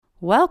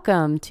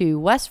Welcome to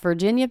West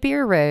Virginia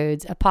Beer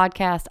Roads, a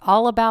podcast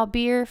all about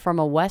beer from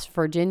a West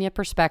Virginia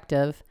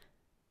perspective.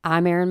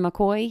 I'm Erin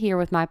McCoy, here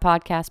with my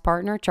podcast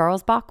partner,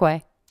 Charles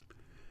Bockway.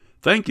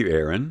 Thank you,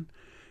 Erin.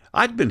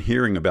 I'd been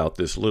hearing about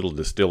this little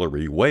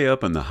distillery way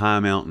up in the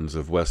high mountains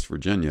of West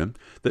Virginia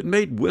that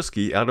made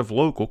whiskey out of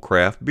local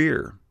craft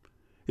beer.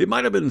 It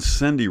might have been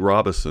Cindy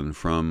Robison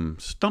from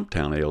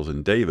Stumptown Ales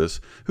in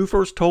Davis who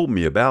first told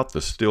me about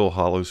the Still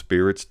Hollow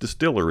Spirits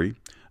distillery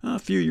a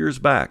few years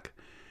back.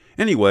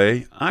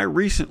 Anyway, I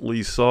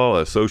recently saw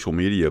a social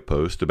media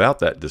post about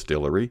that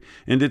distillery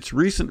and its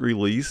recent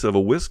release of a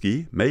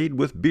whiskey made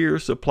with beer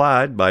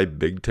supplied by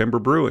Big Timber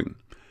Brewing.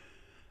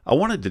 I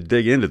wanted to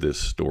dig into this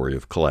story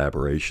of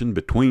collaboration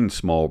between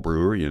small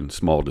brewery and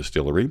small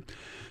distillery,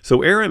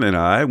 so Erin and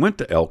I went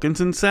to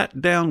Elkins and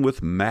sat down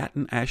with Matt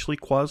and Ashley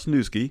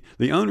Kwasniewski,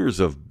 the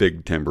owners of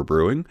Big Timber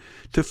Brewing,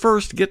 to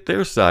first get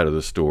their side of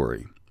the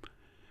story.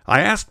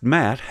 I asked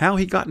Matt how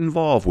he got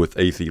involved with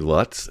Athey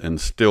Lutz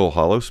and Still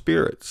Hollow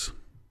Spirits.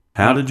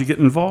 How did you get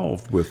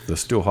involved with the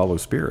Still Hollow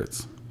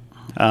Spirits?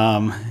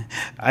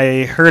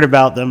 I heard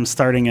about them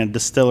starting a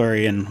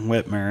distillery in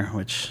Whitmer,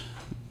 which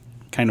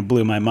kind of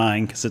blew my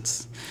mind because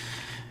it's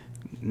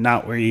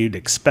not where you'd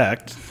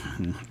expect.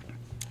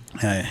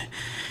 I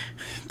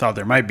thought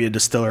there might be a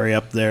distillery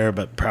up there,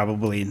 but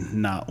probably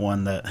not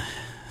one that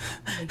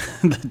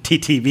the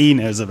TTV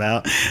knows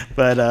about.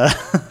 But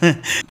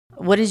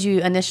What did you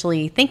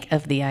initially think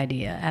of the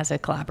idea as a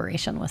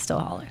collaboration with Still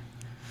Hollow?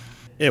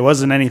 it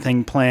wasn't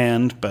anything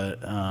planned, but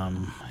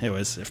it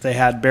was if they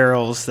had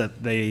barrels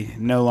that they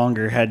no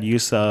longer had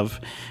use of,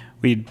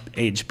 we'd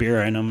age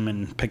beer in them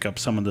and pick up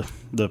some of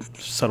the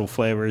subtle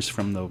flavors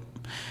from the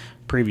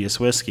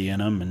previous whiskey in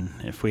them. And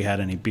if we had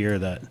any beer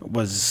that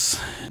was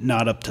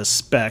not up to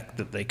spec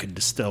that they could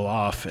distill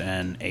off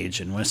and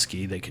age in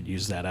whiskey, they could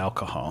use that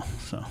alcohol.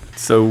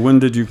 So when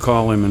did you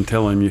call him and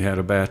tell him you had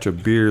a batch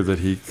of beer that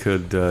he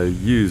could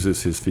use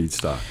as his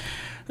feedstock?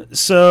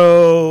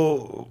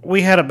 So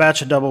we had a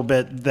batch of double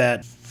bit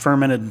that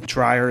fermented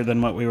drier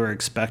than what we were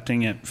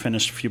expecting. It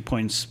finished a few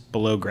points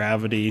below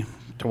gravity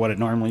to what it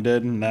normally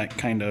did, and that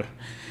kind of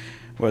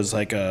was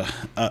like a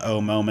uh-oh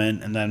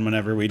moment. And then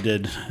whenever we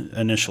did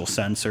initial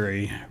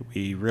sensory,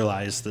 we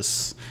realized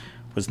this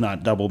was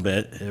not double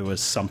bit, it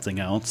was something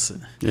else.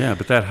 Yeah,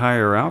 but that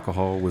higher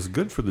alcohol was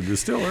good for the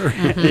distiller.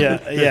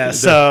 Yeah.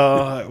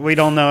 So we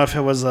don't know if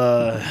it was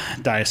a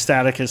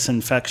diastaticus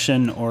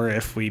infection or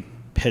if we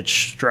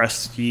pitched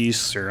stressed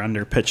yeast or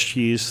under pitched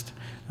yeast.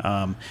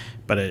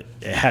 But it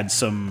had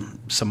some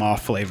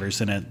off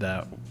flavors in it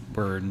that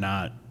were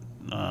not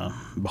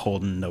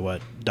beholden to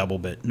what double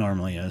bit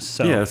normally is.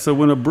 So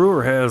when a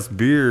brewer has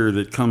beer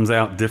that comes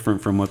out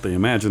different from what they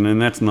imagine,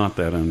 and that's not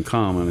that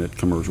uncommon at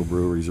commercial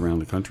breweries around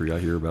the country, I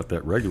hear about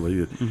that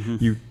regularly,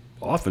 you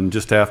often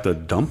just have to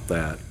dump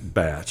that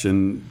batch.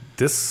 And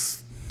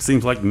this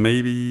seems like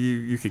maybe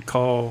you could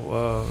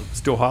call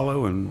Still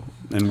Hollow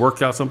and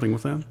work out something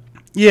with them?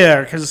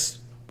 Yeah, because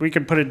we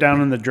could put it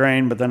down in the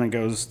drain, but then it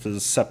goes to the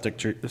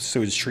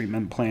sewage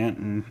treatment plant,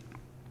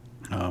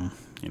 and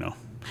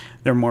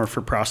they're more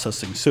for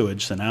processing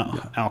sewage than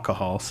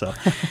alcohol. So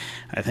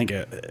I think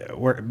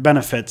it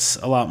benefits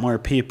a lot more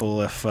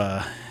people if.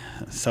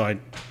 So I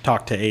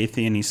talked to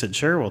Athey, and he said,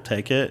 "Sure, we'll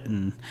take it."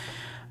 And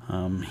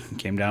he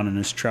came down in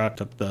his truck,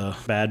 took the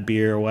bad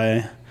beer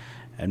away,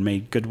 and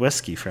made good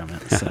whiskey from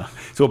it.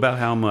 So about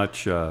how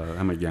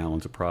many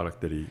gallons of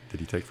product did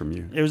he take from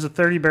you? It was a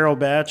 30-barrel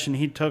batch, and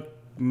he took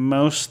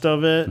most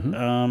of it.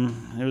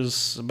 It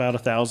was about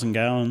 1,000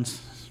 gallons.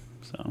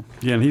 So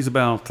yeah, and he's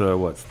about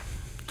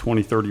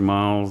 20, 30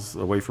 miles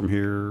away from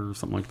here, or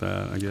something like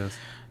that, I guess.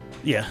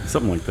 Yeah,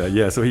 something like that.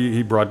 Yeah, so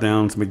he brought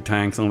down some big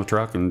tanks on the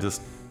truck and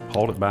just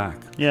hauled it back.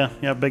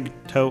 Yeah, big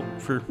tote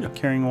for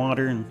carrying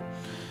water, and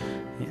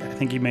I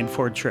think he made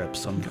 4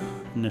 trips on the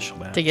initial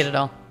batch To get it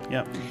all.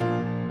 Yep.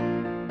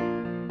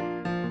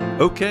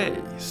 Okay,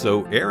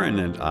 so Erin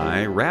and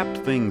I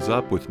wrapped things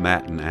up with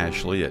Matt and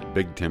Ashley at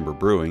Big Timber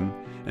Brewing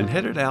and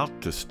headed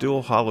out to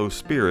Still Hollow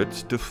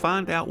Spirits to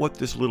find out what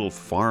this little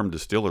farm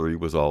distillery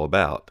was all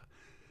about.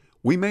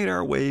 We made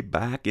our way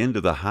back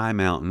into the high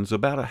mountains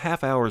about a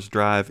half-hour's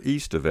drive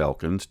east of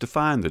Elkins to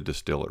find the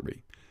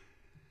distillery.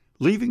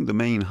 Leaving the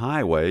main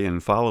highway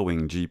and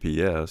following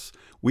GPS,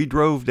 we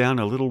drove down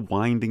a little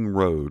winding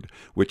road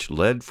which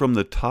led from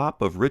the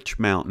top of Rich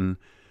Mountain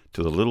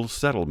to the little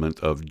settlement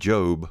of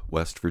Job,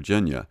 West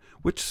Virginia,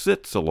 which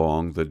sits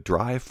along the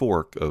dry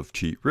fork of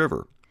Cheat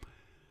River.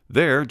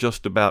 There,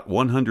 just about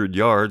 100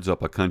 yards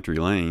up a country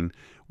lane,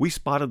 we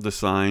spotted the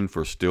sign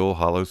for Still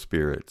Hollow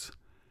Spirits.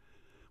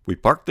 We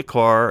parked the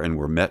car and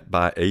were met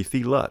by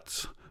Athey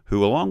Lutz,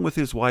 who, along with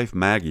his wife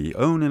Maggie,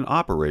 own and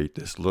operate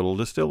this little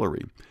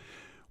distillery.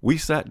 We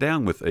sat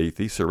down with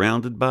Athey,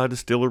 surrounded by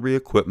distillery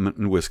equipment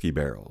and whiskey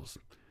barrels.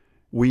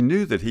 We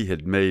knew that he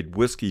had made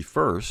whiskey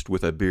first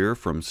with a beer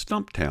from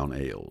Stumptown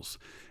Ales,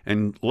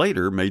 and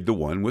later made the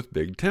one with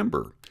Big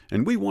Timber,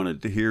 and we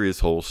wanted to hear his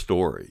whole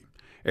story.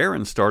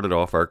 Erin started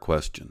off our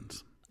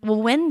questions.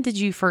 Well, when did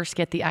you first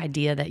get the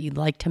idea that you'd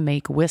like to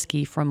make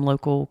whiskey from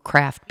local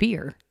craft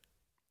beer?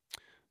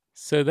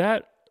 So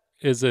that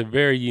is a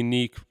very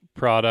unique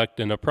product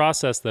and a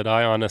process that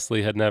I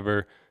honestly had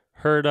never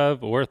heard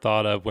of or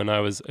thought of when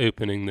I was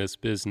opening this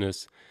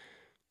business.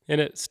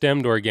 And it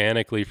stemmed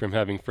organically from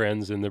having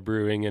friends in the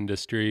brewing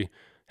industry.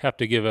 Have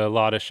to give a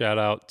lot of shout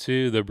out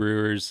to the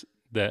brewers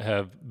that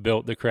have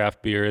built the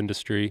craft beer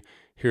industry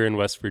here in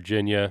West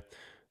Virginia.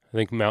 I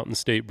think Mountain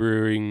State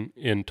Brewing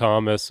in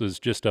Thomas was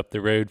just up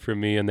the road from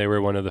me, and they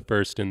were one of the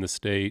first in the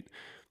state.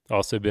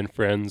 Also been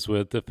friends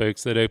with the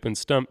folks that opened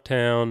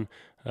Stumptown,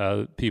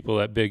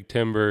 people at Big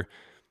Timber.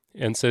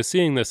 And so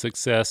seeing the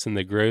success and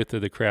the growth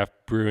of the craft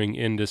brewing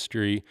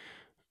industry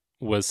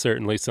was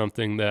certainly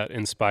something that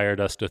inspired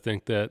us to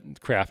think that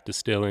craft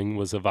distilling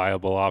was a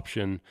viable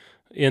option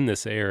in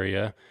this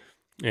area.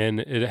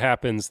 And it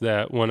happens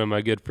that one of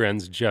my good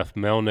friends, Jeff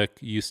Melnick,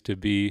 used to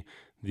be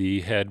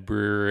the head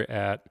brewer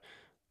at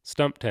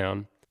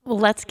Stumptown. Well,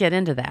 let's get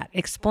into that.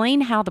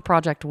 Explain how the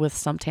project with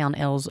Stumptown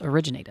Ales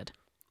originated.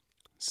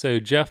 So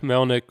Jeff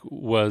Melnick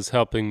was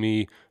helping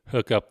me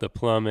hook up the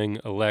plumbing,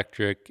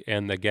 electric,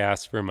 and the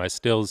gas for my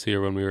stills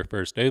here when we were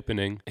first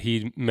opening.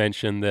 He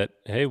mentioned that,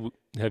 hey,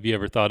 have you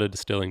ever thought of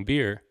distilling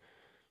beer?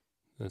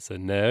 I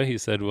said, no. He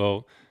said,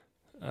 well,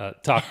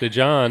 talk to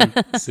John,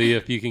 see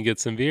if you can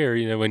get some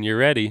beer, when you're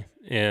ready.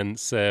 And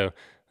so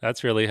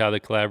that's really how the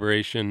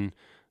collaboration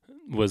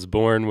was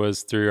born,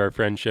 was through our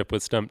friendship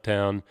with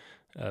Stumptown.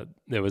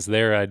 It was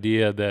their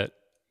idea that,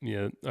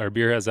 our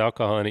beer has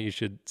alcohol in it. You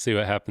should see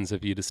what happens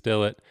if you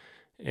distill it.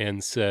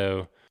 And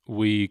so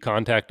we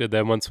contacted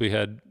them once we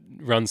had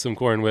run some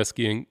corn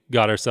whiskey and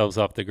got ourselves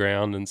off the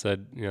ground and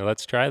said,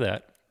 let's try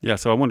that. Yeah,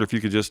 so I wonder if you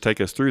could just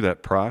take us through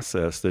that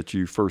process that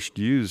you first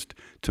used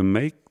to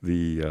make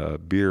the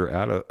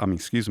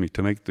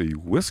to make the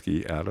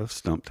whiskey out of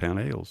Stumptown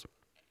Ales.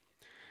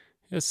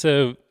 Yeah,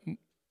 so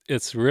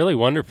it's really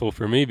wonderful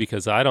for me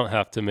because I don't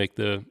have to make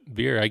the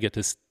beer. I get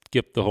to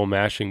skip the whole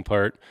mashing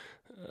part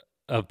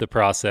of the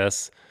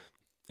process.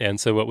 And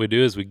so what we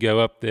do is we go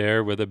up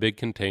there with a big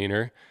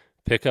container,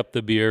 pick up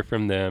the beer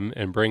from them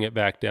and bring it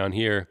back down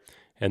here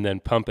and then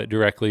pump it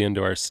directly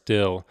into our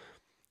still.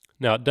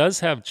 Now it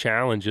does have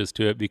challenges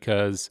to it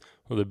because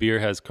the beer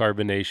has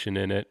carbonation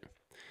in it,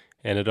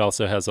 and it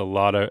also has a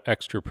lot of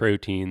extra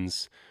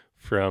proteins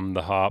from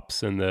the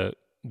hops and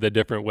the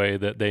different way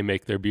that they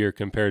make their beer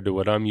compared to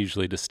what I'm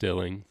usually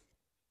distilling.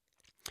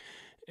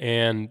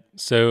 And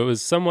so it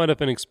was somewhat of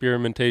an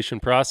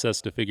experimentation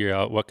process to figure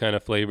out what kind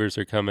of flavors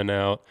are coming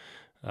out,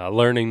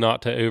 learning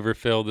not to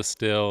overfill the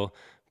still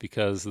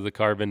because of the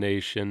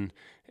carbonation,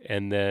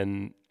 and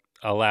then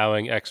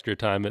allowing extra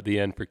time at the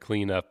end for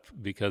cleanup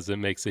because it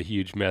makes a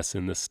huge mess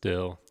in the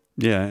still.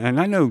 Yeah, and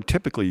I know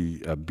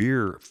typically a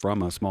beer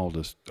from a small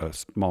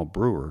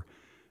brewer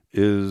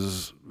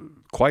is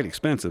quite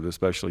expensive,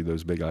 especially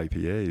those big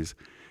IPAs.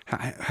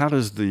 How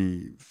does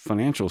the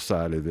financial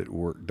side of it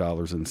work,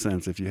 dollars and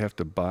cents, if you have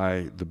to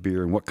buy the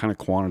beer, and what kind of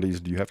quantities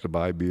do you have to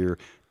buy beer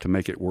to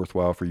make it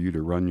worthwhile for you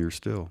to run your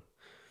still?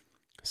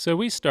 So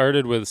we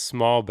started with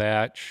small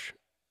batch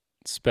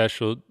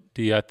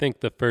specialty. I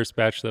think the first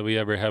batch that we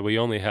ever had, we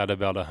only had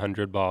about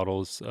 100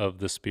 bottles of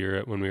the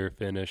spirit when we were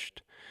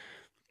finished.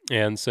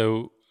 And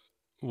so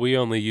we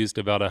only used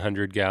about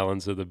 100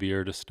 gallons of the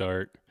beer to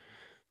start.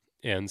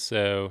 And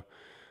so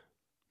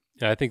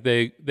I think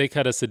they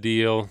cut us a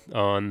deal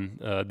on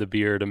the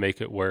beer to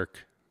make it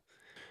work.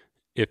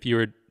 If you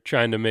were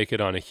trying to make it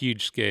on a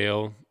huge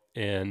scale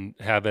and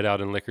have it out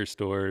in liquor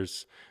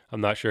stores, I'm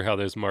not sure how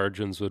those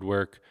margins would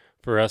work.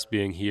 For us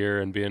being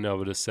here and being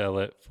able to sell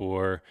it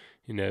for,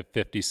 $50,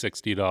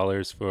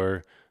 $60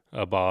 for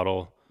a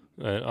bottle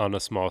on a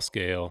small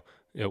scale,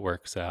 it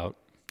works out.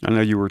 I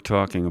know you were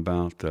talking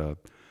about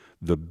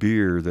the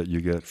beer that you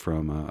get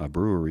from a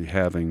brewery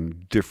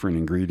having different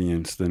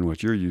ingredients than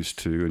what you're used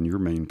to in your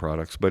main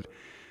products, but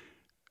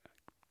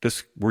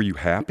were you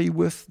happy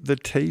with the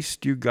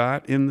taste you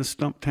got in the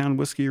Stumptown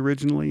whiskey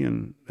originally?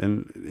 And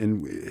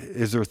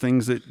is there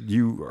things that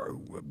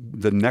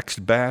the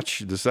next batch,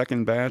 the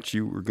second batch,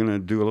 you were going to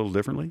do a little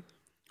differently?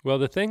 Well,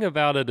 the thing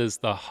about it is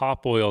the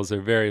hop oils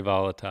are very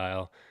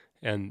volatile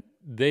and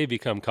they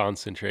become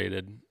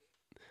concentrated.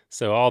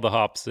 So all the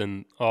hops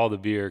and all the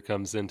beer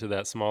comes into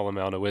that small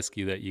amount of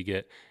whiskey that you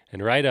get.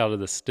 And right out of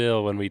the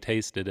still, when we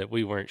tasted it,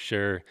 we weren't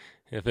sure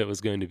if it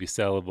was going to be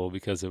sellable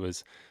because it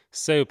was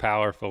so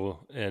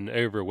powerful and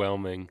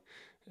overwhelming,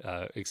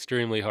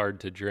 extremely hard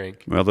to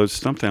drink. Well, those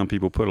Stumptown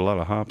people put a lot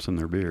of hops in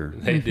their beer.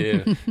 They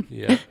do,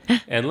 yeah.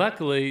 And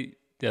luckily,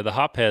 the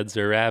hop heads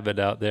are rabid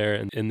out there.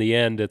 And in the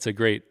end, it's a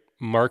great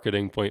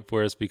marketing point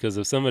for us because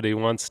if somebody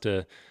wants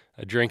to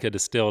drink a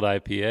distilled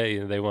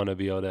IPA, they want to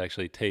be able to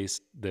actually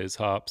taste those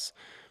hops.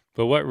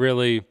 But what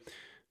really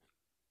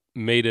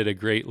made it a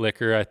great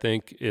liquor, I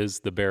think,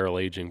 is the barrel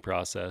aging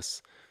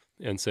process.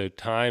 And so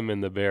time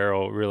in the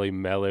barrel really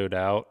mellowed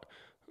out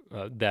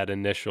that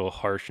initial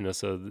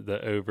harshness of the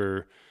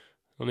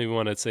I don't even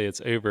want to say it's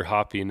over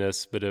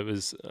hoppiness, but it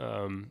was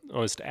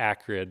almost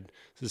acrid.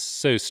 It's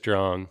so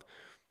strong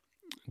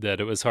that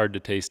it was hard to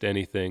taste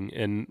anything.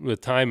 And with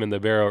time in the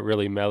barrel, it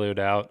really mellowed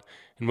out.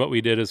 And what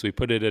we did is we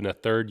put it in a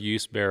third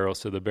use barrel.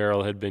 So the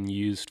barrel had been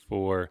used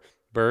for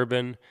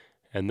bourbon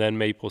and then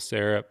maple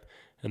syrup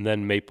and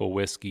then maple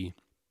whiskey.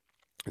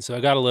 And so I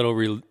got a little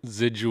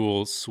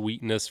residual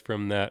sweetness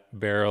from that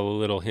barrel, a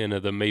little hint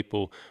of the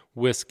maple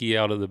whiskey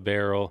out of the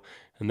barrel.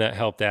 And that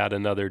helped add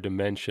another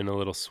dimension, a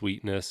little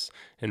sweetness,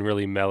 and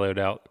really mellowed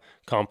out,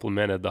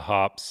 complemented the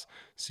hops.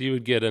 So you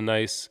would get a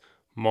nice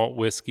malt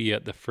whiskey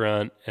at the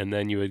front, and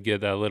then you would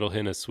get that little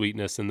hint of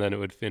sweetness, and then it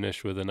would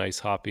finish with a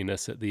nice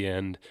hoppiness at the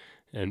end.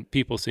 And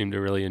people seem to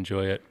really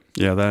enjoy it.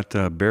 Yeah,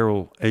 that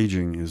barrel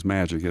aging is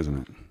magic, isn't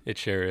it? It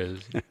sure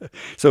is.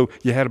 So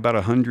you had about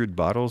 100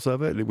 bottles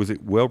of it. Was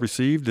it well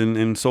received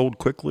and sold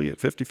quickly at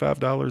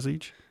 $55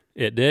 each?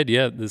 It did,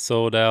 yeah. It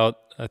sold out,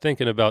 I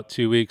think, in about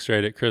 2 weeks,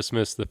 right at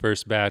Christmas, the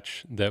first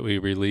batch that we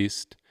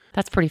released.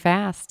 That's pretty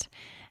fast.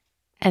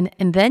 And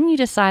then you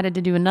decided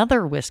to do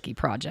another whiskey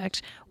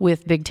project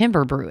with Big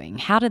Timber Brewing.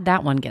 How did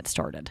that one get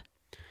started?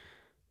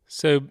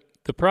 So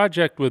the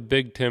project with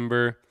Big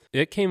Timber,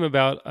 it came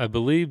about, I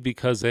believe,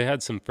 because they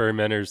had some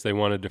fermenters they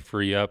wanted to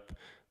free up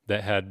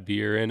that had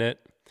beer in it.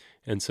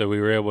 And so we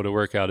were able to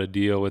work out a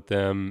deal with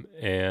them,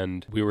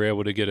 and we were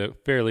able to get a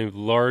fairly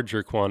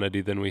larger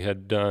quantity than we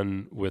had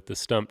done with the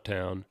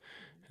Stumptown.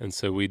 And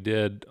so we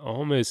did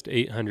almost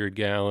 800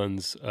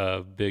 gallons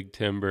of Big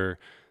Timber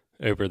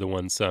over the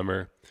one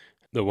summer.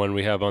 The one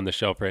we have on the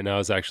shelf right now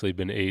has actually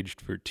been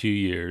aged for 2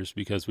 years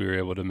because we were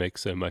able to make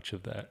so much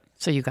of that.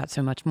 So you got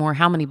so much more.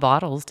 How many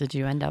bottles did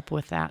you end up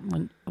with that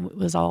when it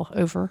was all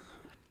over?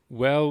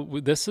 Well,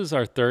 this is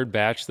our third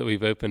batch that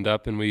we've opened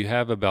up, and we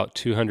have about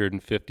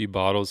 250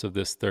 bottles of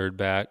this third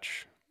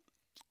batch.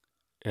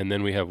 And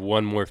then we have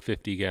one more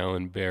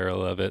 50-gallon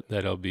barrel of it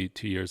that'll be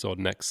 2 years old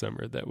next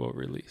summer that we'll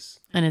release.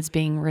 And it's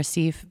being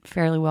received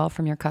fairly well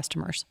from your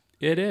customers.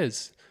 It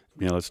is.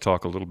 Yeah, let's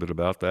talk a little bit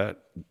about that.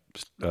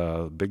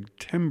 Big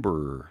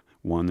Timber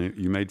one that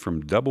you made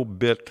from Double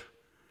Bit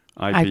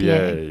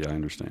IPA, I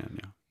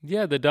understand.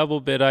 Yeah, the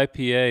Double Bit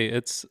IPA,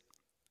 it's,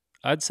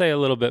 I'd say, a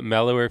little bit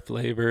mellower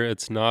flavor.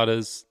 It's not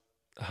as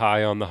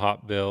high on the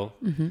hop bill.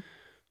 Mm-hmm.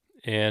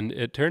 And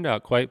it turned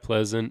out quite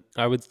pleasant.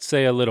 I would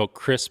say a little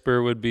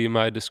crisper would be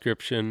my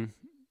description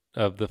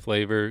of the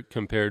flavor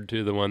compared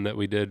to the one that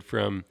we did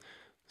from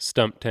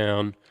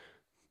Stumptown.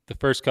 The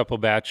first couple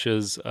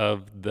batches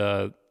of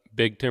the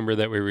Big Timber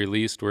that we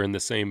released were in the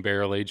same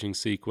barrel aging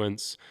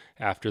sequence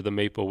after the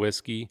maple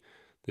whiskey.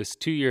 This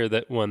 2-year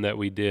one that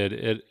we did,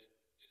 it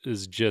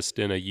is just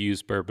in a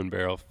used bourbon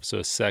barrel, so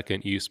a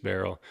second use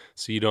barrel.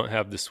 So you don't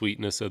have the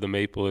sweetness of the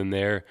maple in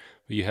there,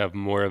 but you have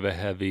more of a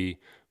heavy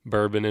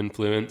bourbon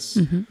influence.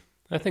 Mm-hmm.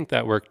 I think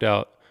that worked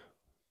out.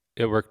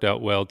 It worked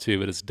out well too,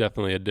 but it's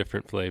definitely a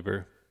different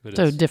flavor. But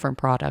So different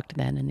product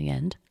then in the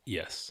end.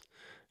 Yes.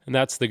 And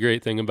that's the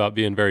great thing about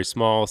being very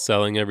small,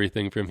 selling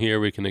everything from here.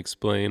 We can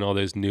explain all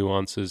those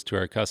nuances to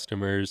our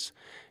customers.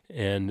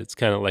 And it's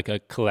kind of like a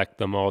collect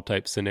them all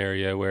type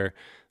scenario where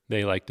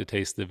they like to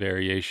taste the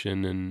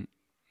variation and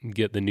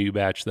get the new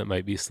batch that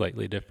might be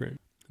slightly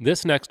different.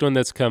 This next one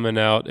that's coming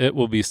out, it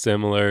will be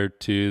similar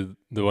to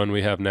the one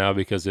we have now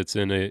because it's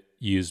in a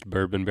used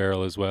bourbon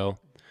barrel as well.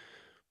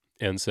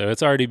 And so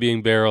it's already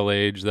being barrel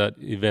aged. That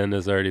event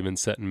has already been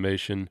set in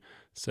motion.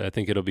 So I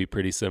think it'll be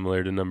pretty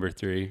similar to number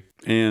 3.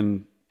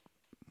 And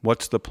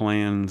what's the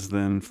plans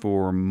then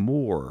for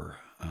more,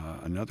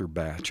 another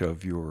batch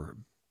of your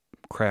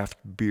craft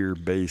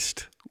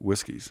beer-based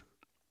whiskeys?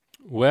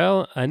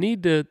 Well, I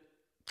need to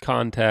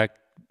contact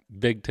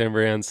Big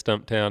Timber and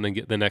Stumptown and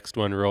get the next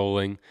one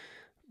rolling.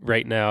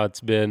 Right now,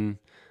 it's been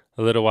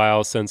a little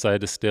while since I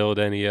distilled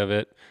any of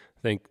it.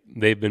 I think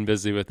they've been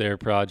busy with their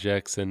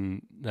projects,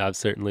 and I've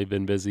certainly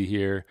been busy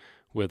here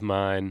with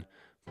mine.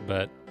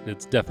 But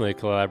it's definitely a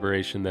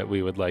collaboration that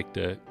we would like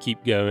to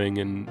keep going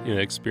and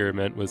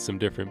experiment with some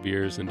different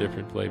beers and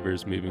different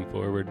flavors moving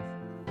forward.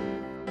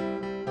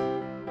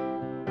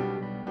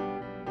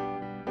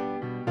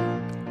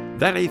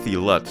 That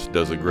Athy Lutz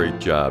does a great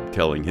job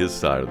telling his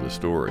side of the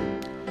story.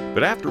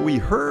 But after we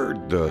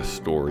heard the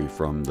story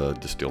from the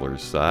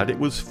distiller's side, it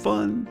was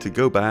fun to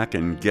go back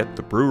and get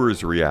the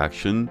brewer's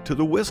reaction to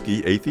the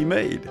whiskey Athy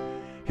made.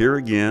 Here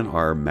again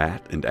are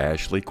Matt and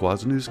Ashley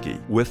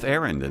Kwasniewski with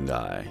Aaron and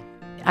I.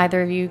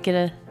 Either of you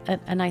get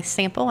a nice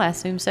sample? I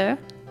assume so.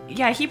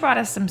 Yeah, he brought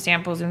us some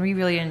samples and we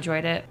really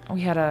enjoyed it.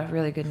 We had a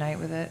really good night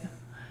with it.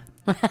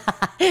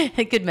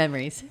 Good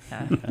memories.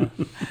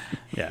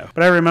 Yeah,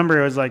 but I remember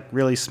it was like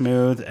really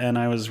smooth, and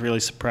I was really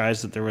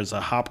surprised that there was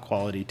a hop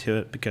quality to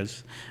it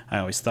because I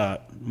always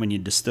thought when you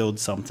distilled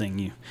something,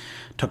 you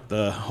took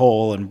the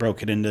whole and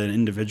broke it into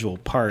individual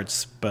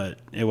parts, but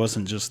it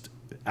wasn't just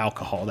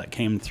alcohol that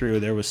came through.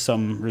 There was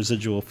some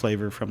residual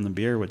flavor from the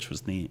beer, which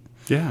was neat.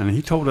 Yeah, and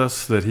he told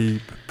us that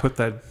he put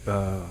that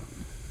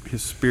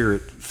his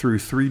spirit through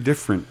 3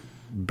 different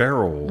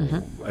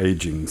barrel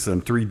agings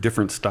and 3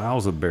 different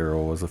styles of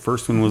barrel. The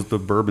first one was the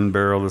bourbon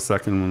barrel, the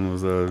second one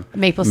was a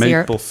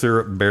maple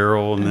syrup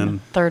barrel, and then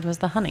third was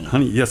the honey.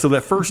 Yeah, so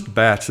that first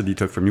batch that he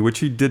took from you, which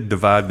he did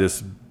divide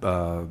this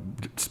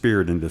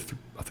spirit into,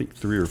 I think,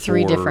 3 or 4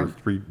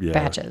 different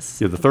batches.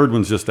 Yeah, the third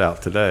one's just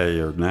out today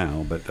or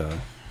now, but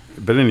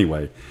But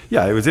anyway,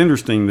 yeah, it was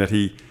interesting that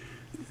he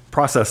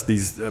processed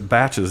these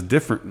batches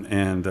different.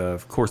 And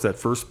of course, that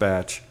first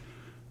batch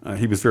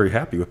he was very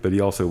happy with, but he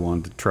also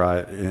wanted to try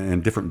it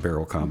in different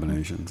barrel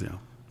combinations. Yeah.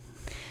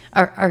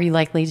 Are you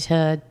likely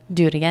to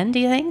do it again, do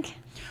you think?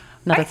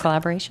 Another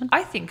collaboration?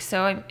 I think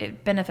so.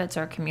 It benefits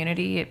our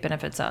community. It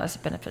benefits us.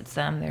 It benefits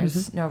them.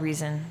 There's no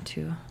reason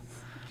to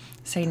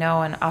say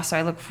no. And also,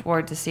 I look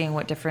forward to seeing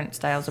what different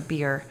styles of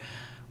beer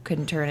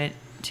could turn it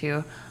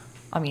to.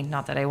 I mean,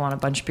 not that I want a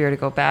bunch of beer to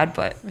go bad,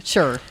 but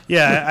Sure.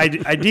 Yeah,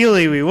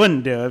 ideally we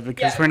wouldn't do it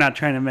because we're not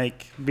trying to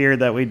make beer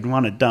that we'd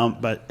want to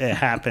dump, but it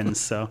happens.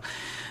 So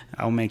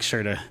I'll make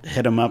sure to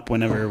hit them up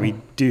whenever we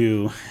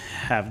do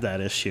have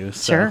that issue.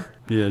 So. Sure.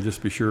 Yeah,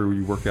 just be sure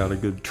you work out a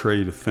good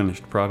trade of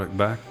finished product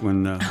back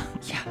when, I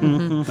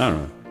don't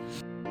know.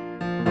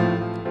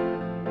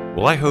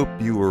 Well, I hope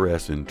you were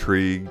as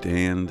intrigued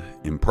and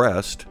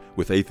impressed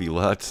with Athy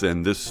Lutz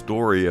and this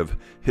story of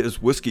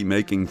his whiskey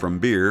making from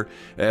beer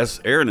as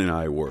Aaron and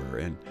I were.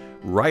 And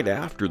right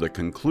after the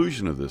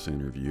conclusion of this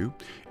interview,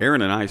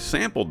 Aaron and I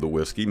sampled the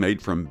whiskey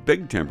made from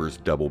Big Timber's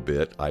Double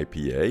Bit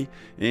IPA,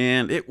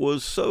 and it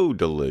was so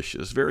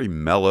delicious, very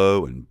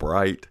mellow and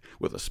bright,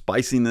 with a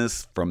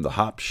spiciness from the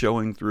hops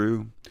showing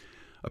through.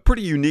 A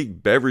pretty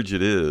unique beverage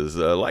it is,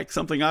 like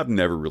something I've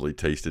never really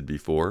tasted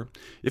before.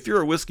 If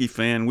you're a whiskey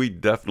fan, we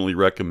definitely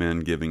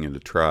recommend giving it a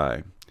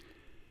try.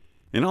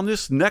 And on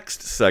this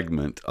next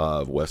segment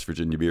of West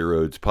Virginia Beer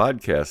Road's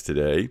podcast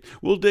today,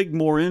 we'll dig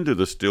more into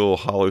the Still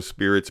Hollow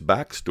Spirits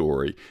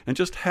backstory and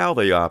just how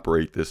they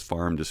operate this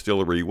farm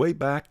distillery way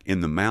back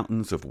in the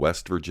mountains of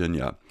West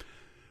Virginia.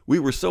 We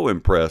were so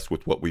impressed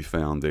with what we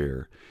found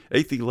there.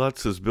 Athy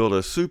Lutz has built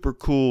a super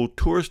cool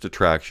tourist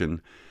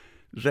attraction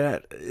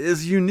that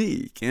is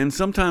unique and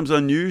sometimes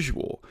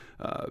unusual.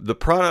 The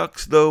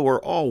products, though,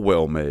 are all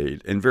well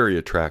made and very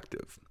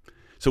attractive.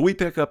 So we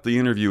pick up the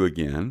interview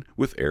again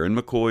with Aaron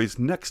McCoy's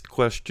next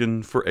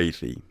question for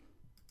Athy.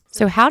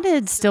 So how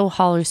did Still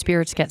Hollow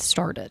Spirits get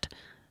started?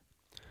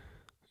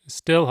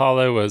 Still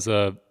Hollow was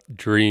a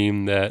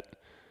dream that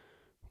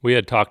we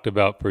had talked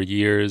about for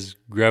years.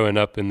 Growing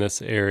up in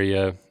this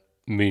area,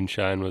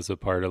 moonshine was a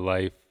part of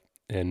life,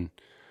 and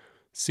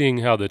seeing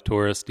how the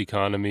tourist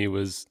economy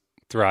was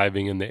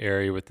thriving in the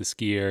area with the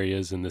ski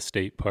areas and the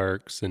state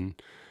parks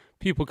and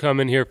people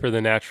coming here for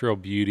the natural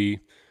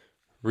beauty,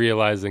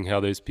 realizing how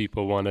those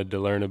people wanted to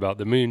learn about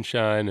the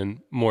moonshine,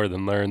 and more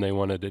than learn, they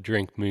wanted to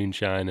drink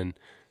moonshine and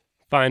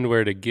find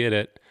where to get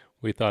it.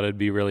 We thought it'd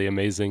be really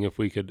amazing if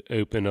we could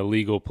open a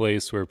legal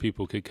place where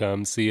people could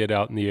come, see it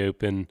out in the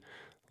open,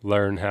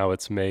 learn how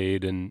it's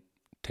made and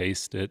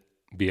taste it,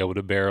 be able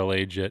to barrel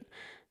age it,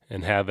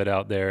 and have it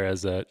out there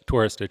as a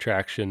tourist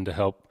attraction to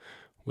help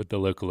with the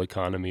local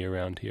economy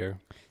around here.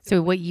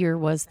 So what year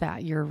was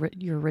that, your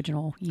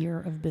original year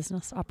of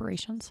business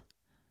operations?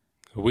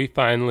 We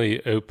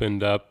finally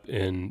opened up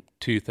in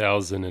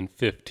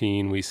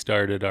 2015. We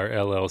started our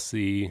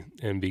LLC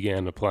and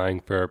began applying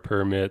for our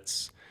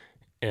permits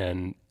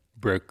and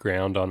broke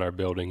ground on our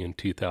building in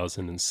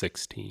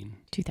 2016.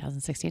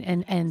 2016.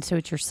 And so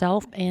it's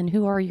yourself, and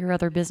who are your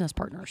other business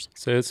partners?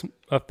 So it's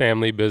a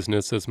family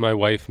business. It's my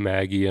wife,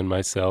 Maggie, and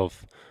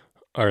myself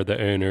are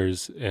the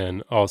owners,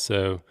 and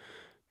also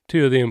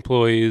two of the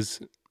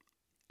employees.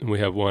 And we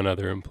have one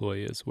other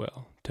employee as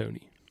well,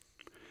 Tony.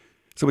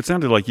 So it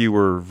sounded like you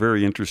were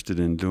very interested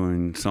in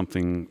doing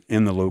something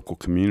in the local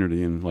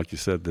community. And like you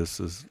said,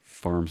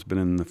 farm's been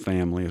in the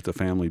family. It's a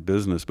family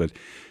business. But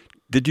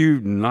did you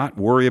not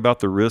worry about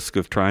the risk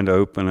of trying to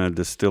open a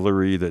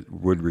distillery that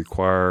would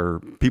require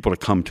people to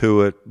come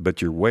to it,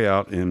 but you're way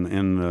out in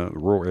the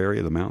rural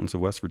area, the mountains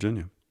of West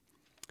Virginia?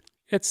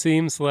 It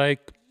seems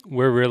like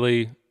we're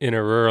really in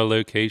a rural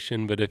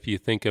location, but if you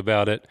think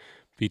about it,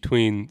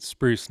 between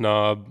Spruce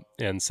Knob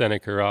and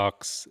Seneca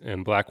Rocks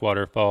and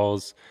Blackwater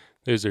Falls,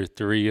 those are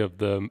 3 of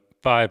the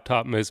 5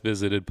 top most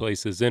visited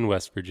places in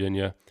West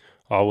Virginia,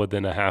 all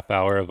within a half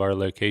hour of our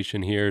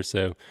location here.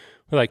 So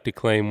we like to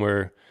claim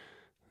we're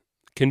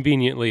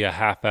conveniently a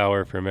half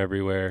hour from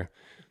everywhere.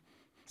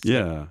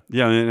 Yeah.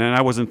 And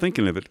I wasn't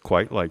thinking of it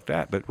quite like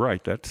that, but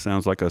right, that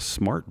sounds like a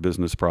smart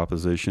business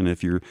proposition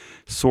if you're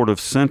sort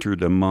of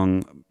centered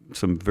among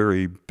some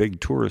very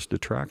big tourist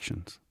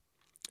attractions.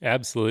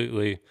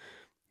 Absolutely.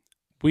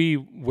 We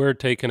were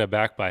taken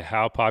aback by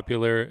how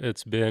popular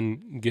it's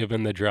been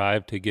given the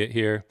drive to get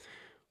here.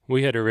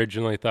 We had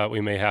originally thought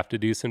we may have to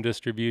do some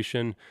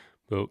distribution,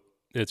 but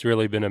it's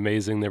really been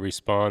amazing, the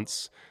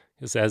response.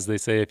 Because as they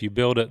say, if you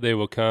build it, they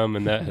will come,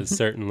 and that has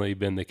certainly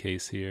been the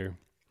case here.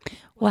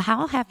 Well,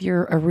 how have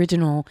your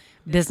original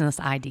business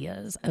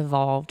ideas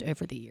evolved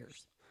over the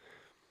years?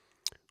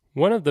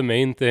 One of the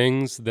main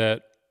things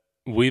that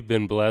we've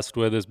been blessed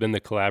with has been the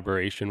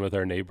collaboration with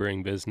our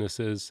neighboring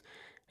businesses.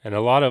 And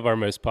a lot of our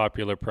most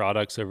popular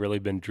products have really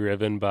been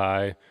driven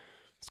by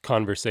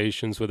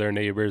conversations with our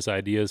neighbors,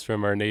 ideas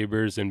from our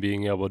neighbors, and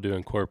being able to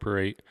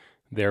incorporate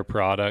their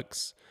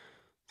products.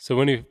 So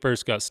when we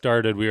first got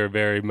started, we were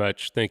very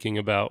much thinking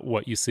about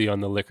what you see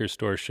on the liquor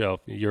store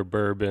shelf, your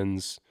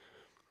bourbons,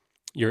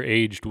 your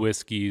aged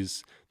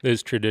whiskeys,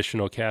 those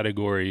traditional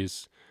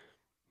categories.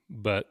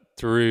 But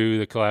through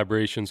the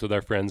collaborations with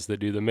our friends that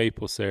do the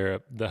maple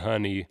syrup, the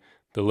honey,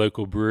 the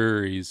local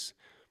breweries,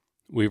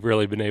 we've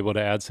really been able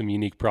to add some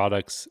unique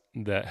products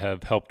that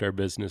have helped our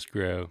business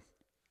grow.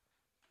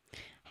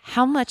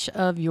 How much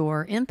of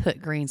your input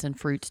grains and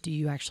fruits do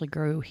you actually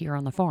grow here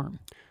on the farm?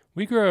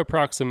 We grow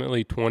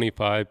approximately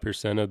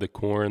 25% of the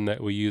corn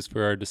that we use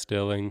for our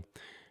distilling,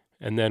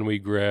 and then we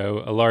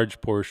grow a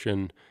large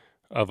portion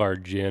of our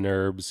gin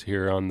herbs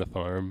here on the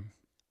farm.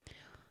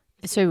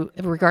 So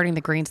regarding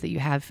the grains that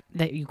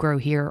you grow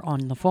here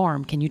on the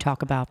farm, can you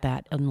talk about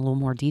that in a little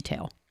more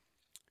detail?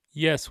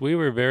 Yes, we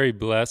were very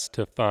blessed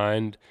to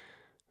find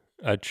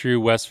a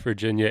true West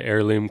Virginia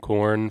heirloom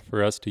corn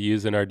for us to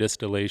use in our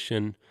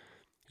distillation.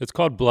 It's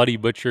called Bloody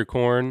Butcher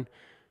corn,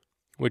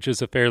 which is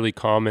a fairly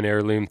common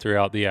heirloom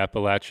throughout the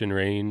Appalachian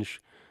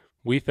Range.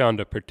 We found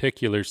a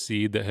particular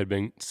seed that had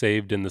been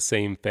saved in the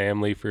same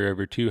family for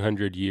over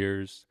 200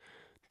 years.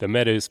 The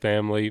Meadows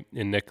family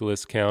in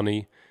Nicholas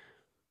County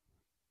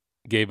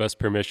gave us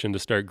permission to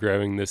start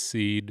growing this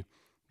seed.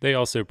 They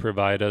also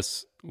provide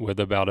us with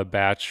about a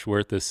batch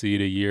worth of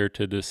seed a year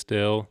to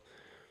distill.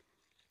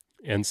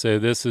 And so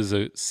this is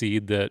a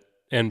seed that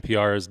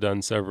NPR has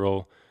done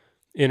several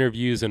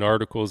interviews and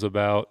articles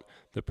about,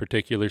 the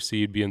particular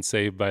seed being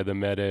saved by the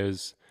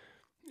Meadows.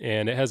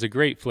 And it has a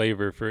great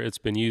flavor. It's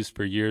been used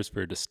for years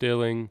for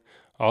distilling,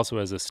 also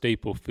as a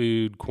staple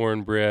food,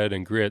 cornbread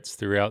and grits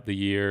throughout the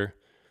year.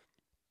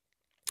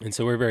 And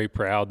so we're very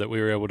proud that we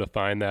were able to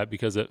find that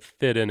because it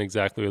fit in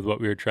exactly with what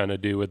we were trying to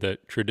do with a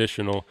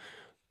traditional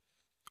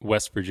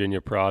West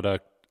Virginia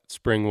product,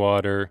 spring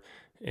water,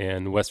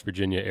 and West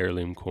Virginia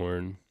heirloom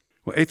corn.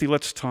 Well, Athey,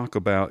 let's talk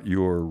about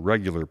your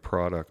regular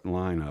product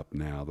lineup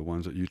now, the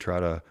ones that you try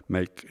to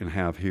make and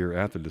have here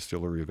at the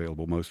distillery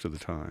available most of the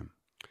time.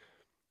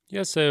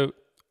 Yeah, so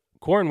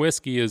corn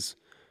whiskey is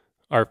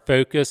our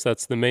focus.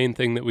 That's the main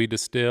thing that we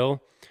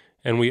distill.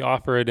 And we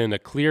offer it in a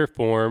clear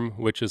form,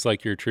 which is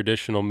like your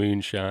traditional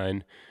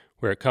moonshine,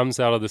 where it comes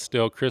out of the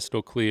still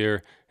crystal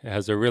clear. It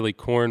has a really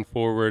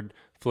corn-forward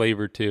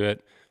flavor to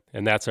it,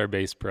 and that's our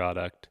base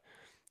product.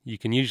 You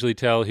can usually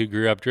tell who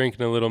grew up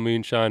drinking a little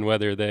moonshine,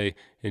 whether they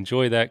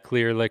enjoy that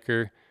clear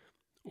liquor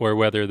or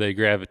whether they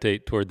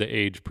gravitate toward the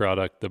aged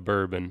product, the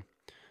bourbon.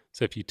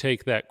 So if you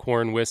take that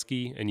corn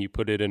whiskey and you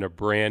put it in a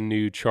brand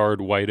new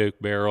charred white oak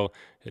barrel,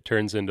 it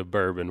turns into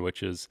bourbon,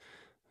 which is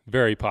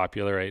very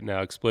popular right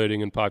now, exploding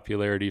in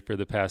popularity for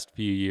the past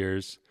few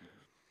years.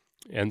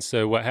 And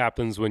so what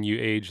happens when you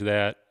age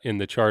that in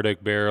the charred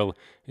oak barrel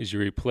is you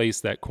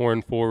replace that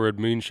corn-forward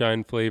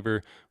moonshine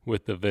flavor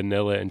with the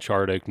vanilla and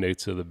charred oak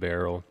notes of the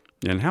barrel.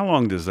 And how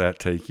long does that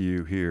take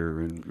you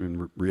here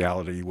in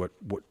reality? What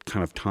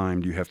kind of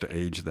time do you have to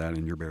age that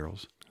in your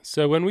barrels?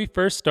 So when we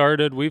first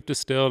started, we've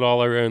distilled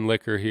all our own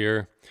liquor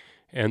here.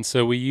 And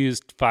so we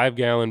used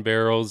 5-gallon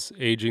barrels,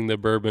 aging the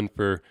bourbon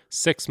for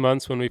 6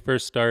 months when we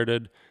first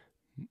started.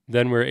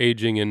 Then we're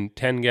aging in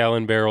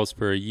 10-gallon barrels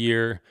for a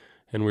year.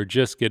 And we're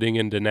just getting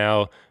into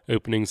now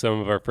opening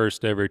some of our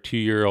first ever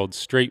 2-year-old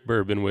straight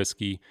bourbon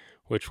whiskey,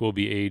 which will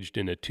be aged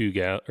in a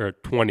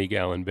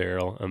 20-gallon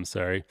barrel.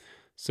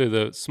 So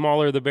the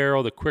smaller the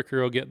barrel, the quicker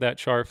you'll get that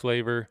char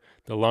flavor.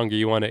 The longer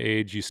you want to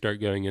age, you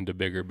start going into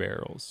bigger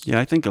barrels. Yeah,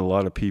 I think a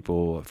lot of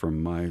people,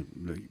 from my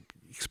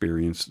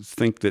experience,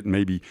 think that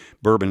maybe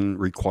bourbon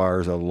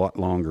requires a lot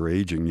longer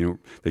aging. You know,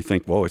 they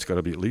think, well, it's got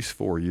to be at least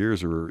 4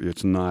 years or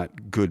it's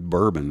not good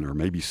bourbon, or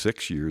maybe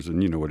 6 years.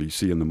 And you know what you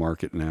see in the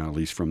market now, at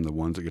least from the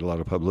ones that get a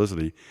lot of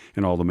publicity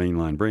and all the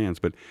mainline brands.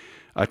 But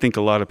I think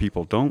a lot of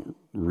people don't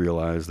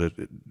realize that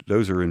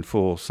those are in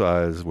full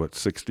size,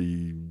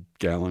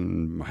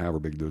 60-gallon, however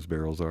big those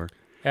barrels are.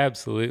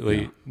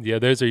 Absolutely. Yeah,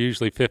 those are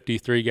usually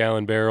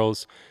 53-gallon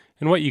barrels.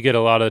 And what you get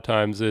a lot of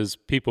times is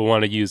people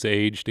want to use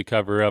age to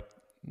cover up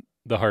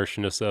the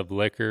harshness of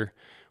liquor,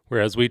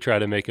 whereas we try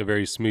to make a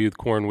very smooth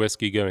corn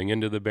whiskey going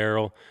into the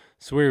barrel.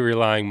 So we're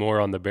relying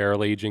more on the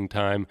barrel aging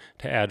time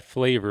to add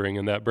flavoring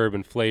and that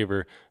bourbon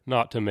flavor,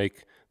 not to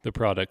make the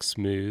product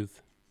smooth.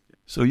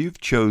 So you've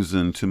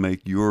chosen to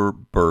make your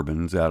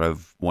bourbons out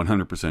of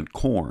 100%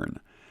 corn.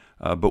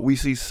 But we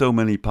see so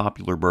many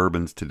popular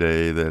bourbons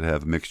today that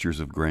have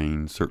mixtures of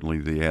grains. Certainly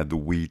they add the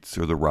wheats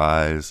or the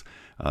rye.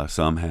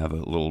 Some have a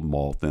little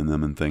malt in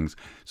them and things.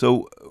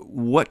 So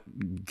what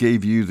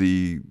gave you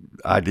the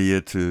idea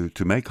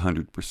to make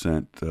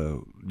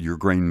 100% your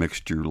grain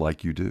mixture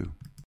like you do?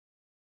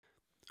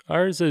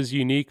 Ours is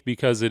unique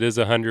because it is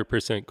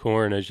 100%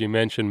 corn. As you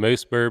mentioned,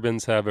 most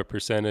bourbons have a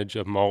percentage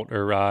of malt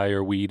or rye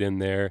or wheat in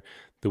there.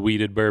 The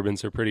wheated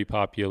bourbons are pretty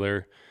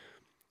popular.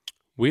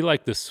 We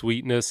like the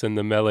sweetness and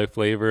the mellow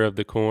flavor of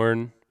the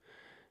corn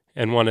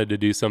and wanted to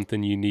do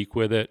something unique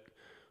with it.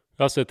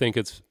 I also think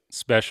it's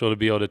special to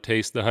be able to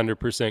taste the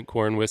 100%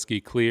 corn whiskey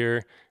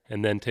clear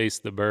and then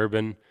taste the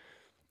bourbon.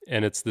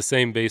 And it's the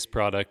same base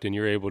product, and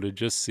you're able to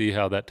just see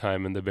how that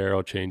time in the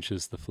barrel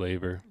changes the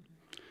flavor.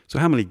 So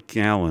how many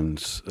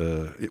gallons,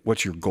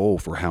 what's your goal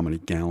for how many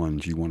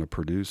gallons you want to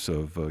produce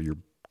of your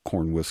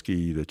corn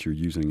whiskey that you're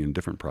using in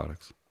different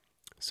products?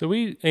 So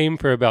we aim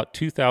for about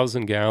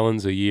 2,000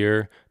 gallons a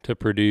year to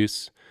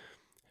produce.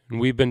 And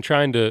we've been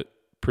trying to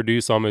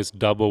produce almost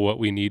double what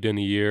we need in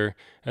a year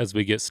as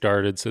we get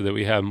started so that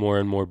we have more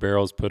and more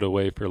barrels put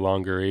away for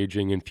longer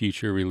aging and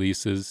future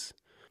releases.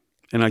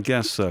 And I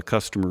guess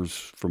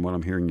customers, from what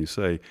I'm hearing you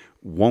say,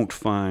 won't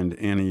find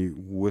any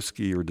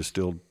whiskey or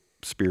distilled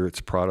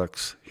spirits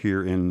products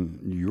here in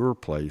your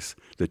place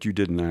that you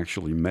didn't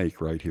actually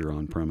make right here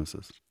on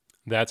premises.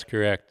 That's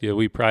correct. Yeah,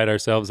 we pride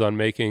ourselves on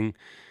making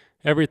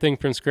everything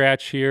from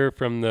scratch here,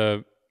 from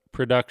the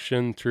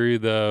production through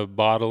the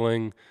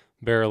bottling,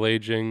 barrel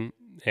aging,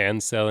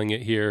 and selling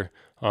it here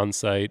on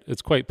site.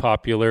 It's quite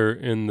popular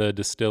in the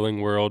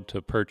distilling world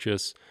to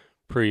purchase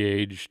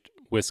pre-aged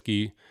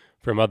whiskey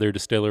from other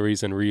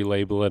distilleries and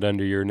relabel it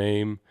under your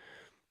name.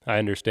 I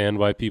understand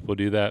why people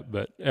do that,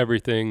 but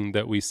everything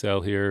that we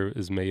sell here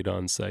is made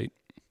on site.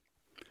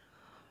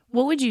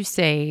 What would you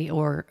say,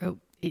 or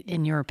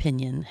in your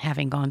opinion,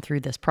 having gone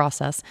through this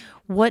process,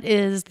 what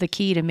is the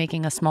key to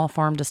making a small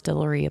farm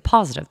distillery a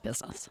positive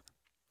business?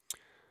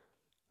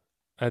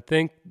 I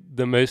think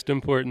the most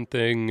important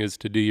thing is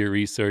to do your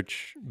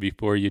research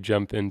before you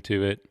jump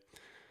into it,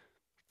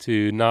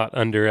 to not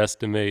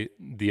underestimate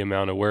the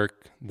amount of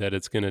work that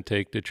it's going to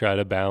take to try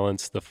to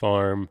balance the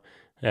farm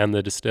and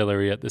the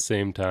distillery at the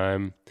same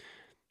time,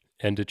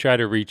 and to try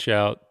to reach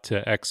out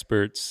to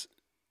experts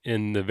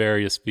in the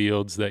various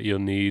fields that you'll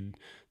need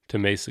to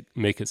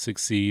make it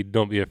succeed.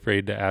 Don't be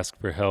afraid to ask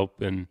for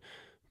help and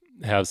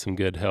have some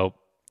good help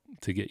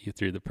to get you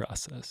through the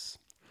process.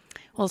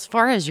 Well, as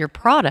far as your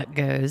product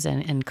goes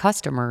and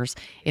customers,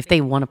 if they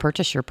want to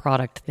purchase your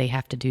product, they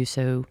have to do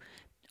so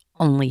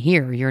only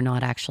here. You're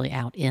not actually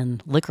out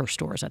in liquor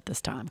stores at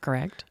this time,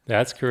 correct?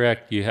 That's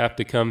correct. You have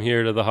to come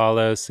here to the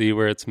Hollow, see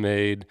where it's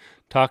made,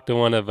 talk to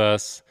one of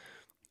us,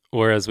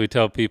 or as we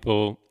tell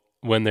people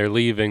when they're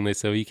leaving, they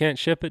say, well, you can't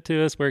ship it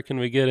to us. Where can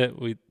we get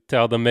it? We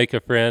tell them, make a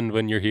friend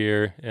when you're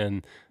here,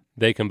 and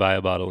they can buy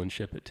a bottle and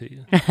ship it to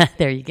you.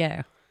 There you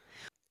go.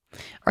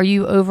 Are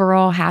you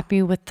overall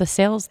happy with the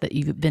sales that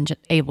you've been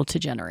able to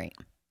generate?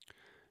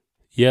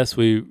 Yes,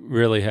 we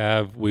really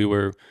have. We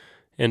were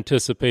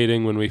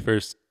anticipating when we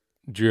first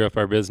drew up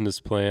our business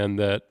plan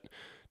that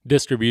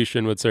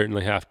distribution would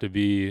certainly have to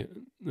be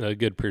a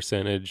good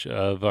percentage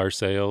of our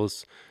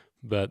sales,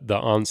 but the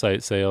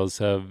on-site sales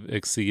have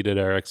exceeded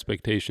our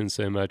expectations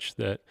so much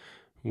that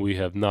we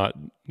have not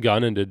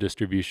gone into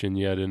distribution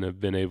yet and have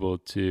been able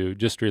to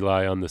just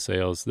rely on the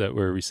sales that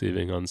we're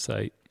receiving on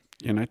site.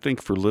 And I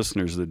think for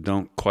listeners that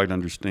don't quite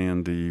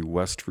understand the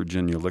West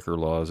Virginia liquor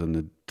laws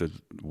and the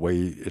way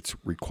it's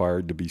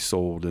required to be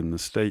sold in the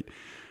state,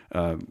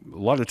 a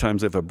lot of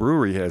times if a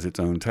brewery has its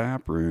own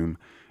tap room,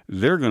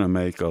 they're going to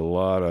make a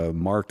lot of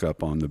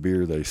markup on the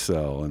beer they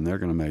sell, and they're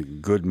going to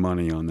make good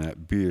money on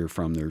that beer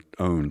from their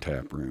own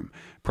tap room,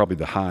 probably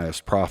the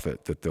highest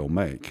profit that they'll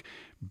make.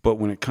 But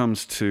when it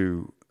comes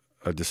to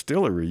a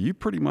distillery, you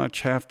pretty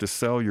much have to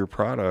sell your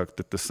product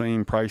at the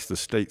same price the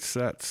state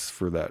sets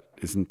for that.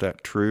 Isn't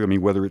that true? I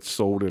mean, whether it's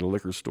sold at a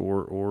liquor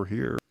store or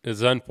here.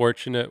 It's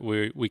unfortunate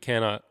we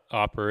cannot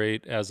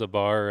operate as a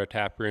bar or a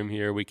tap room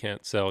here. We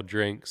can't sell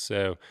drinks,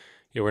 so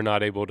we're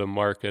not able to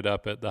mark it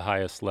up at the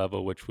highest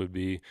level, which would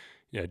be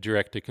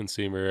direct to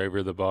consumer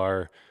over the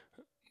bar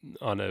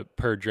on a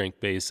per drink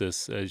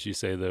basis, as you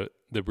say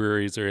the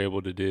breweries are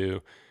able to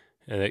do.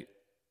 And it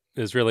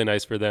is really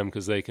nice for them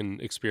because they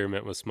can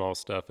experiment with small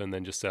stuff and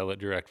then just sell it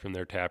direct from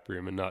their tap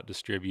room and not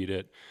distribute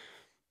it.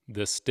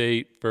 The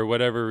state, for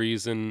whatever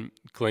reason,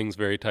 clings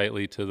very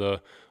tightly to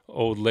the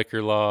old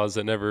liquor laws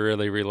that never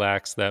really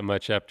relaxed that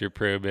much after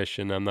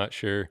Prohibition. I'm not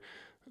sure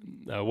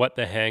what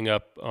the hang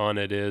up on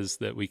it is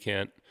that we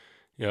can't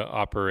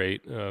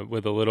operate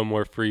with a little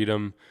more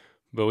freedom,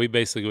 but we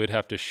basically would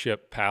have to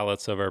ship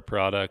pallets of our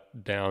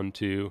product down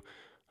to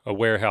a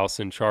warehouse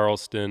in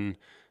Charleston,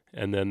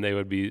 and then they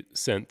would be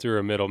sent through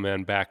a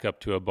middleman back up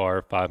to a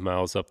bar 5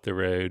 miles up the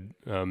road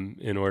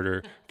in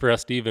order for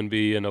us to even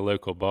be in a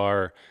local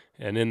bar.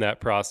 And in that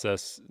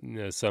process,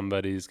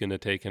 somebody's going to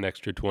take an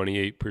extra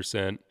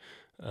 28%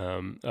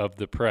 of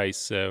the price.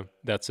 So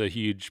that's a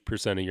huge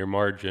percent of your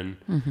margin,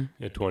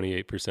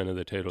 28% of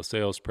the total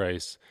sales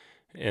price.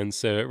 And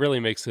so it really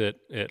makes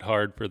it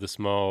hard for the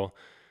small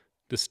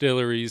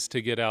distilleries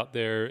to get out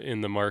there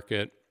in the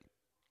market.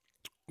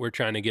 We're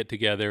trying to get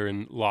together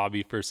and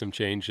lobby for some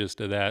changes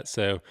to that.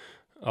 So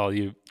all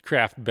you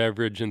craft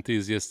beverage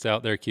enthusiasts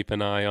out there, keep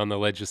an eye on the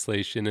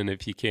legislation. And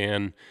if you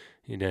can,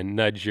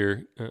 nudge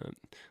your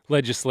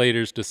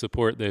legislators to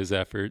support those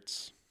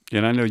efforts.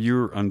 And I know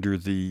you're under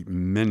the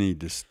mini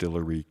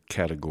distillery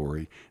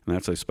category, and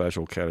that's a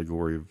special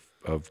category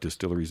of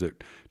distilleries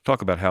that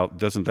talk about how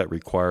doesn't that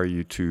require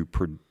you to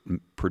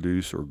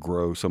produce or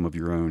grow some of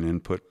your own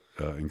input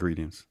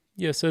ingredients?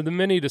 Yeah, so the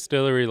mini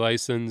distillery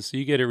license,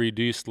 you get a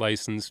reduced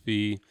license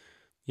fee.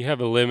 You have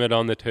a limit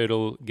on the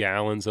total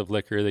gallons of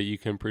liquor that you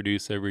can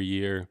produce every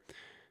year.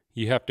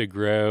 You have to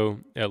grow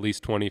at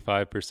least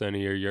 25% of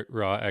your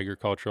raw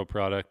agricultural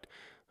product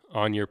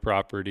on your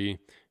property.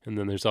 And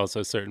then there's also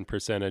a certain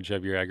percentage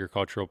of your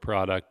agricultural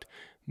product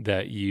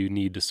that you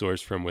need to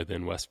source from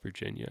within West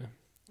Virginia.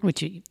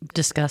 which you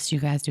discussed. You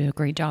guys do a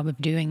great job of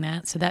doing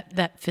that. So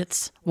that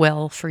fits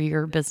well for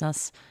your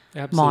business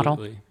model.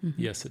 Absolutely.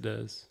 Yes, it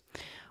does.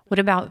 What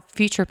about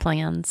future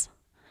plans?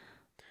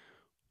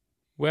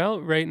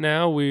 Well, right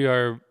now we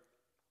are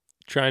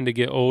trying to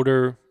get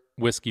older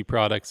whiskey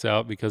products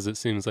out because it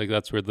seems like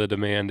that's where the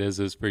demand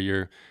is for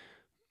your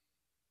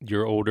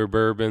older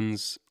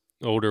bourbons,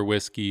 older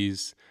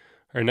whiskeys.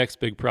 Our next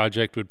big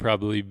project would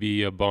probably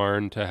be a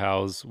barn to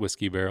house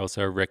whiskey barrels,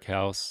 our rick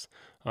house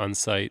on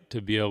site,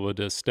 to be able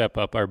to step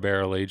up our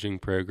barrel aging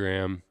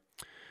program,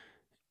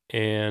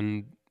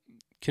 and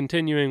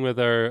continuing with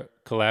our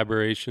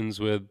collaborations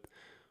with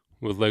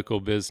local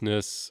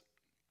business,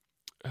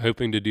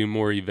 hoping to do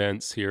more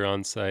events here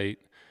on site.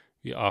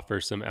 We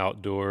offer some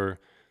outdoor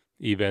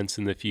events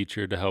in the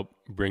future to help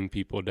bring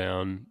people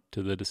down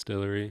to the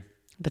distillery.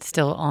 But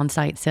still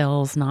on-site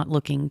sales, not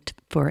looking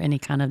for any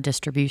kind of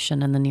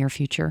distribution in the near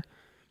future.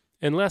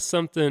 Unless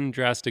something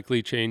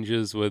drastically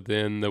changes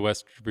within the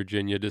West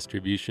Virginia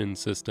distribution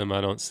system,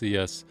 I don't see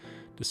us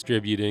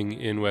distributing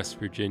in West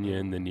Virginia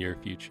in the near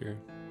future.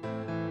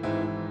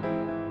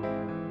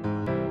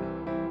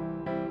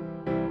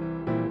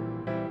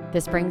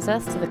 This brings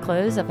us to the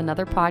close of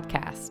another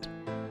podcast.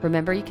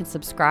 Remember, you can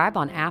subscribe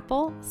on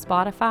Apple,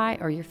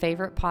 Spotify, or your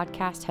favorite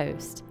podcast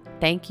host.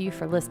 Thank you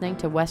for listening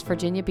to West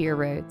Virginia Beer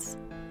Roads.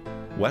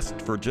 West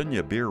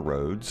Virginia Beer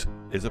Roads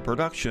is a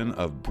production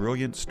of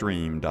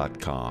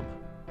BrilliantStream.com.